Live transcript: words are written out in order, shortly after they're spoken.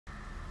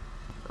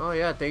Oh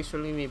yeah, thanks for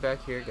leaving me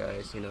back here,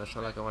 guys. You know, it's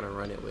not like I want to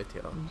run it with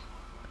y'all.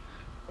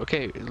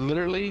 Okay,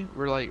 literally,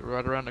 we're like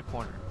right around the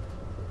corner.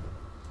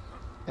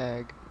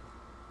 Egg.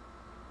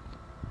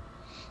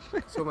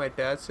 That's what my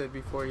dad said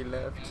before he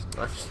left.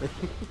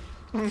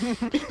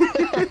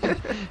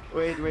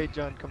 Wait,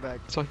 John, come back.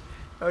 So,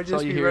 I would all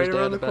just you be hear right is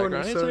dad around in the the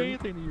corner, background. I didn't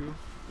say son. anything to you.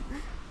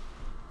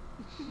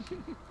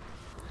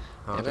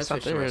 Oh, If let's it's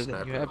not switch to my there, then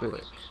sniper you real have it.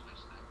 quick.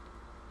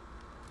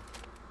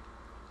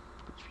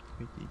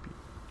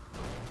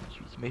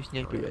 My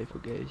sniper rifle,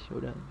 guys.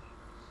 Hold on.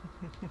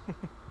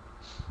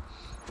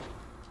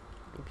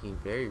 You're being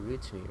very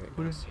rude to me right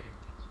now, sir.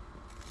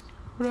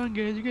 Hold on,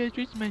 guys. You guys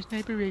reach my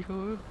sniper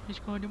rifle. It's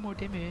going to do more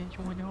damage.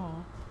 Oh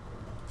no.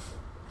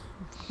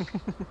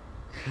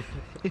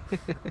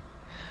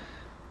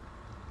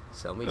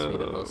 So makes me a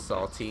little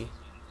salty.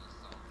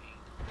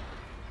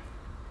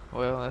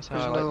 Well, that's how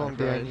There's I like another my one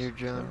behind fries, you,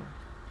 John.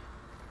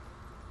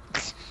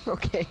 so.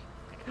 Okay.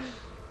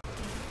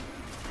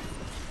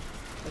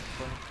 That's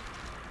funny.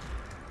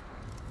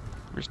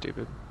 We're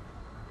stupid.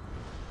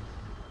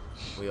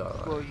 We all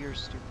are. Well, you're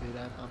stupid.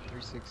 I'm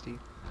 360.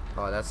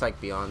 Oh, that's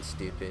like beyond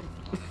stupid.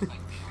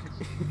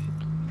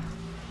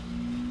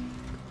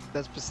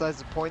 That's besides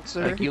the point,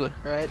 sir. Aquila.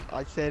 Alright?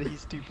 I said he's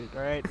stupid,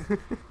 alright?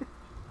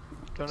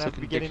 Don't have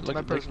to be getting into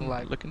my personal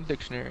life. Look in the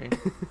dictionary.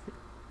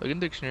 Look in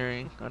the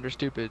dictionary under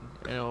stupid,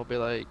 and it'll be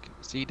like,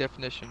 see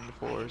definition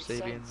for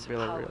Sabian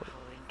Villarreal.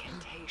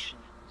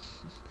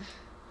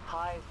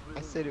 I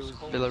said it was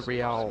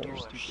Villarreal. You're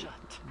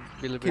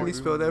stupid. Can you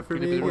spell that for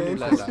me again?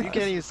 You can't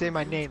even say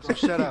my name, so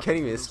shut You up. can't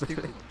even spell it.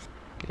 Stupid.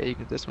 Yeah, you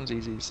can, this one's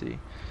easy to see.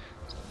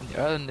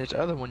 And this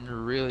other one you're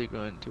really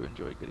going to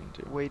enjoy getting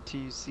to. Wait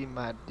till you see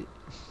my dick.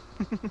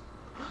 You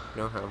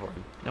don't have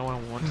one. No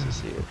one wants to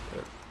see it.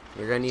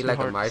 You're gonna need Too like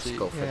a hard to see.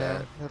 microscope for Yeah,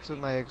 that. that's what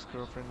my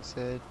ex-girlfriend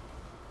said.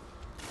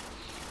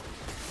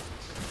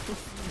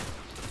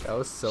 That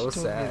was so She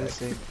told me sad. the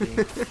same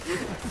thing.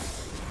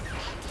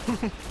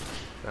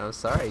 I'm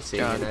sorry, Sabian.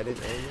 God. I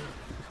didn't.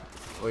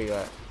 What you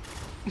got?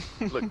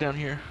 Look down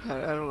here. I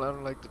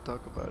don't like to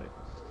talk about it.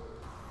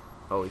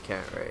 Oh, we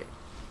can't, right?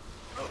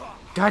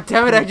 God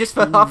damn it! I just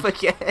fell off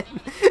again.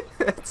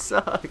 That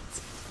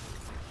sucked.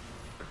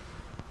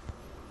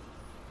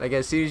 Like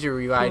as soon as you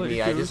rewind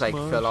me, I just like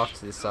fell off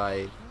to the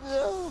side.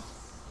 No.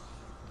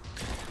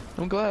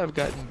 I'm glad I've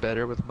gotten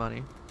better with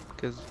money,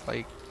 because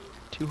like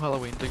 2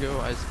 Halloweens ago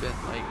I spent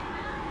like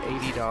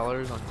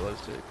 $80 on glow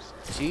sticks.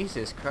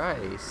 Jesus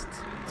Christ.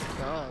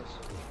 Gosh.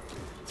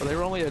 But they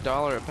were only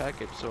 $1 a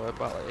package, so I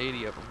bought like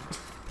 80 of them.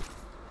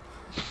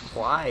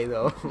 Why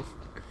though?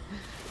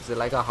 Is it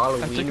like a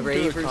Halloween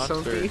rave or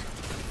something?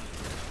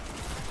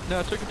 No,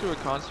 I took him to a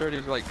concert. It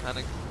was like kind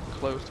of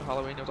close to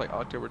Halloween. It was like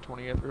October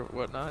 20th or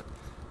whatnot.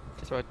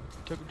 So I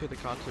took him to the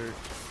concert,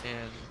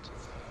 and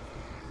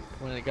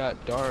when it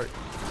got dark,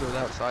 it was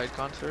outside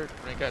concert.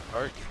 When it got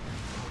dark,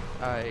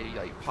 I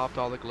like popped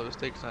all the glow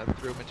sticks and I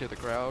threw them into the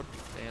crowd,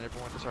 and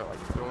everyone just started like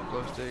throwing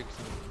glow sticks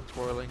and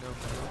twirling them.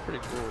 And it was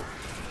pretty cool.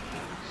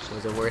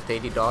 Was it worth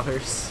 $80?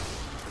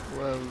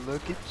 Well,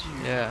 look at you.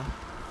 Yeah.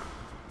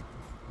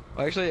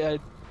 Well, actually, I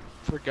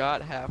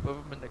forgot half of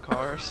them in the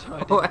car, so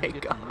I Oh my didn't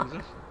get to God. use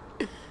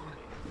them.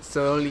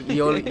 So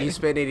you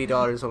spent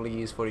 $80, only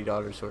used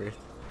 $40 worth.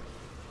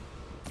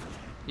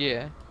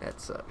 Yeah. That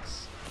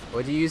sucks.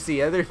 What'd you use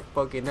the other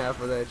fucking half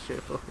of that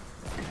shit for?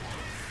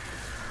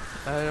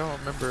 I don't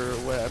remember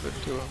what happened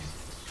to them.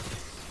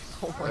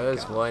 Oh my That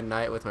was God. one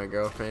night with my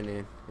girlfriend,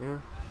 and yeah,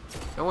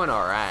 it went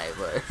alright,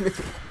 but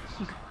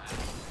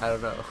I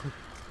don't know.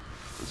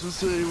 Let's just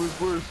say it was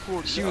worth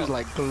 40. She was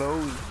like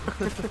glowy.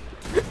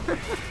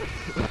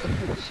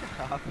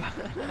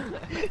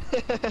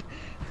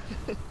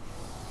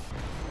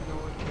 No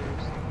one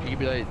cares.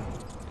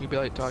 You'd be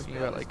like talking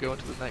about like going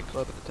to the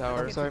nightclub at the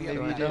tower. I'm sorry, maybe you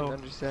Going, didn't "No,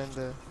 understand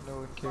the no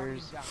one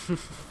cares.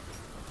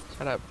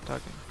 Shut up,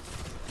 talking.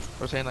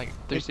 We're saying like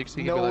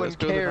 360. No You'd be like, one let's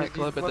go to the cares,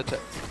 nightclub you at the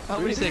How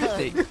many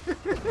 360.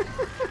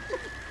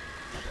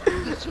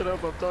 Shut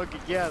up, I'm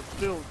talking. Yeah,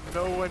 still,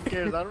 no one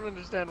cares. I don't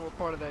understand what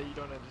part of that you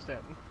don't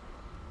understand.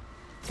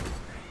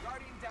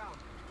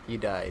 You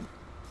died.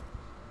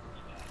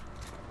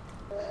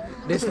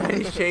 This guy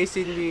is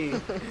chasing me.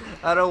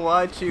 I don't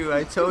want you.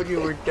 I told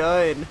you we're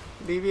done.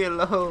 Leave me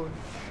alone.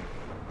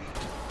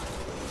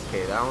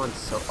 Okay, that one's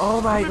so.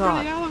 Oh my Remember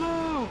God. the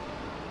Alamo!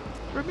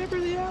 Remember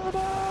the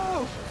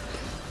Alamo!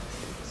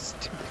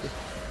 Stupid.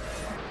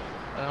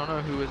 I don't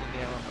know who was in the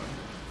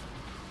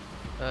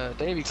Alamo.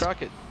 Davy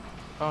Crockett.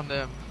 On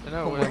them.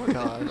 No, Oh my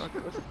gosh.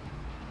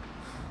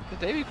 The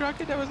Davy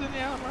Crockett that was in the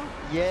Alamo?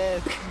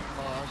 Yes.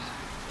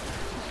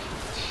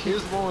 He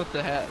was the one with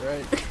the hat,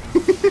 right?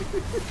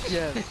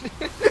 Yes.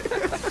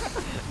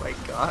 Oh my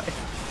God.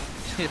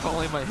 If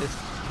only my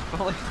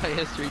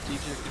history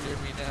teacher could hear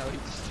me now,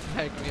 he'd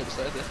smack me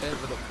upside the head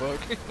with a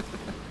book.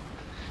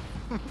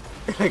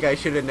 Like I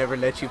should have never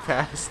let you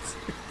past.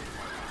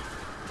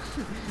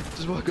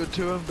 Just walk up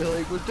to him, be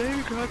like, was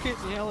Davy Crockett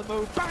in the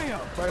Alamo? BAM!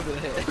 Right over the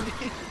head.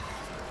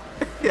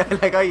 Yeah,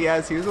 like oh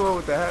yes, he was the one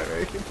with the hat,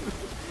 right?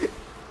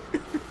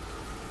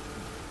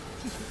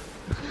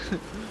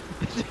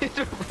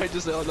 I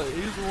just said, like,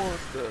 he's the one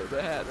with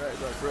the hat,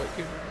 right? Like,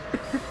 raccoon.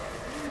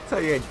 That's how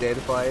you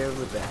identify him,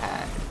 with the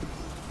hat.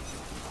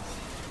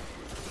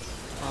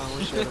 Oh, I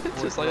wish I had a board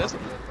Just like that's.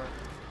 block.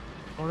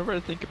 Whenever I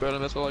think about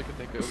him, that's all I can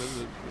think of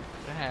is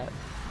the hat.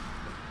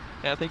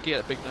 Yeah, I think he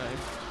had a big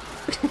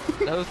knife.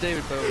 That was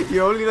David Bowie.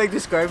 You're only like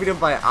describing him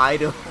by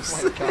items.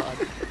 Oh my god.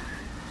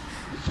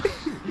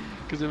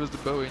 Because it was the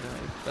Bowie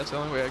knife. That's the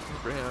only way I can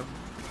for him.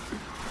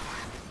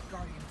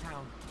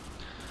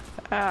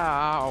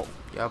 Ow!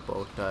 Y'all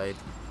both died.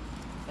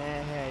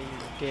 Hey,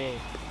 you're gay.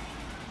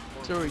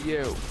 So are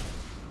you.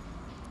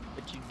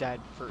 But you died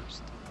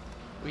first.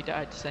 We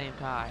died at the same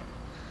time.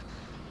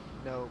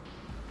 No.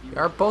 Y'all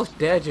are both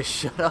dead, just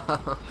shut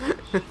up.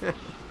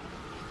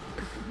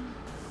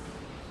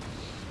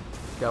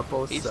 Y'all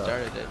both He suck.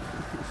 started it.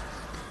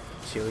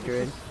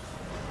 Children.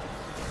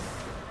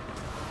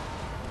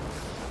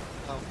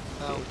 Oh,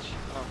 oh,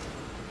 oh.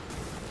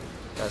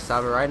 Gotta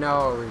stop it right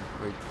now, or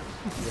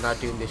we're not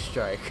doing this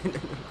strike.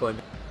 Going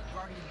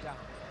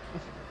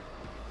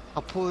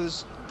I'll pull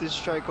this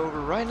strike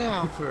over right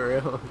now. for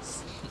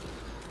reals.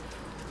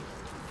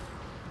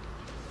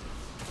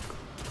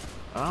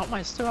 I want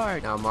my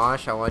sword. Now,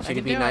 Mosh, I want you I to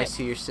can be do nice it.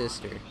 to your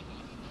sister.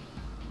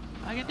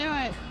 I can do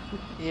it.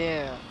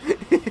 Yeah.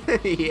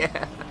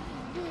 Yeah.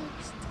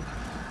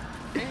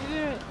 I can do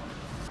it.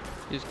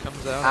 He just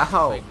comes out.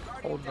 Ow. Like,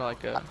 holding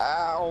like a.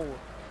 Ow.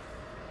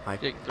 Like,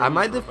 Jake am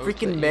I throws the remotes at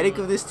freaking you. medic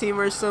of this team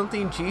or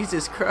something?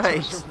 Jesus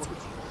Christ.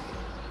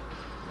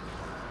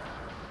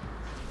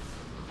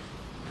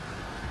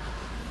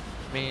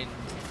 I mean,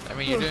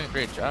 you're doing a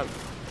great job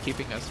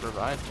keeping us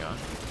revived, John.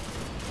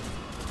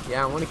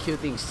 Yeah, I want to kill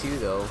things too,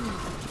 though.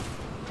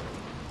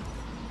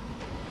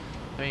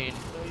 I mean,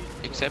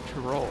 accept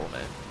your role,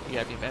 man. You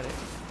gotta be medic.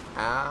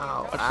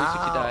 Ow, Watch this if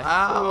you die.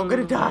 ow, I'm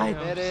gonna die.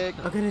 yeah. Medic.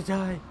 I'm gonna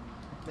die.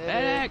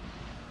 Medic!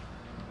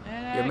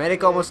 Your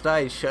medic almost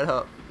died, shut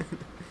up.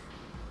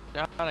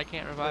 John, I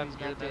can't revive He's him.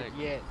 You're not the dead medic.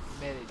 yet.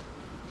 Medic.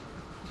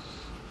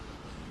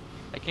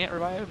 I can't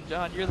revive him,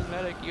 John. You're the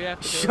medic. You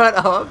have to do Shut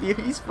up,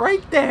 he's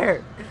right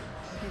there.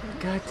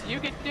 God, it. You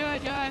can do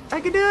it, John. I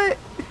can do it.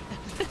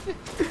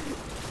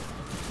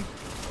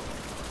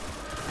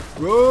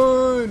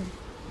 Run!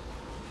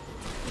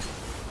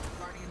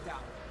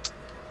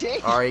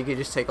 Dang. Alright, you can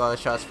just take all the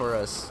shots for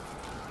us.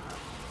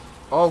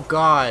 Oh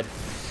god.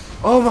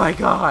 Oh my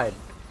god.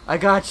 I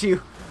got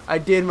you. I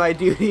did my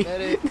duty.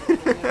 Medic. Yeah,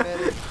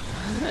 medic.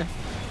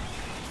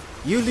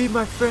 You leave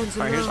my friends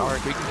alone. Alright, here's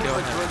Ark. We can kill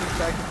Like him. running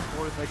back and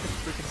forth like a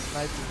freaking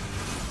sniper.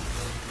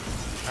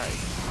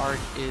 Alright, Ark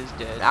is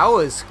dead. That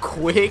was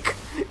quick.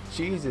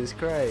 Jesus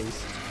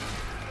Christ.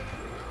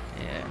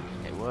 Yeah,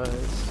 it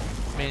was.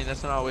 I mean,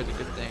 that's not always a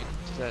good thing.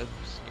 That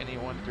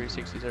anyone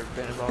 360's ever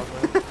been involved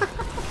with.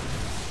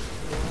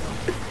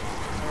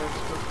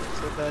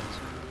 So bad.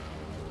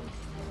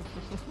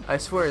 I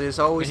swear, this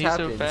always When he's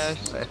so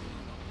happens. fast.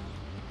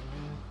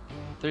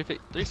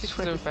 360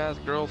 so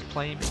fast. Girls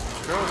claim he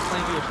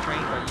was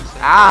trained by you.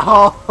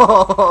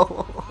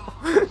 Ow!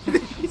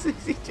 He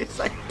just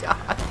like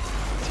died.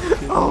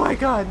 Oh my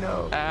god,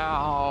 no.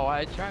 Ow!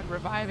 I tried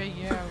reviving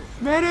you.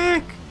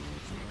 Medic!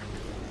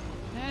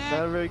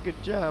 Not a very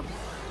good job.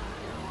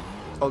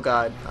 Oh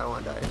god, I don't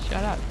want to die.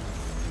 Shut up.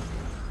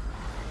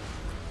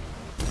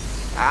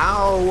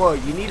 Ow!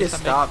 You need to Yes, I'm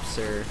stop,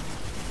 sir.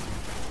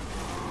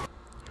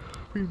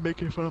 You're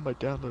making fun of my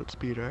download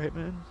speed, alright,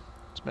 man?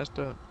 It's messed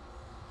up.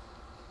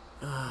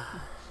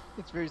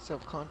 It's very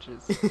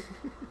self-conscious.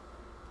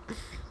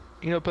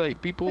 You know, but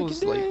like people's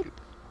do like it.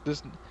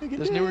 this I can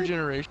this do newer it.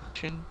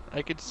 generation,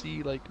 I could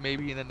see like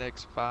maybe in the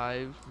next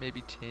 5,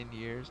 maybe 10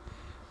 years,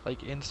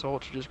 like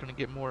insults are just gonna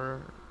get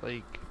more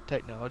like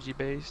technology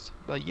based.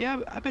 Like, yeah,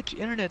 I bet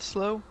your internet's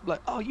slow.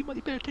 Like, oh, you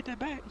better take that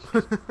back.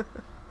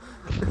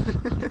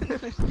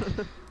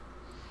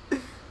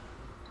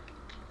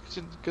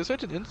 Because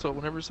such an insult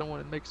whenever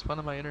someone makes fun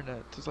of my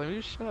internet. It's like,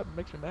 just shut up, it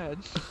makes me mad.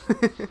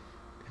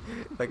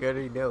 Like I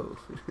already know.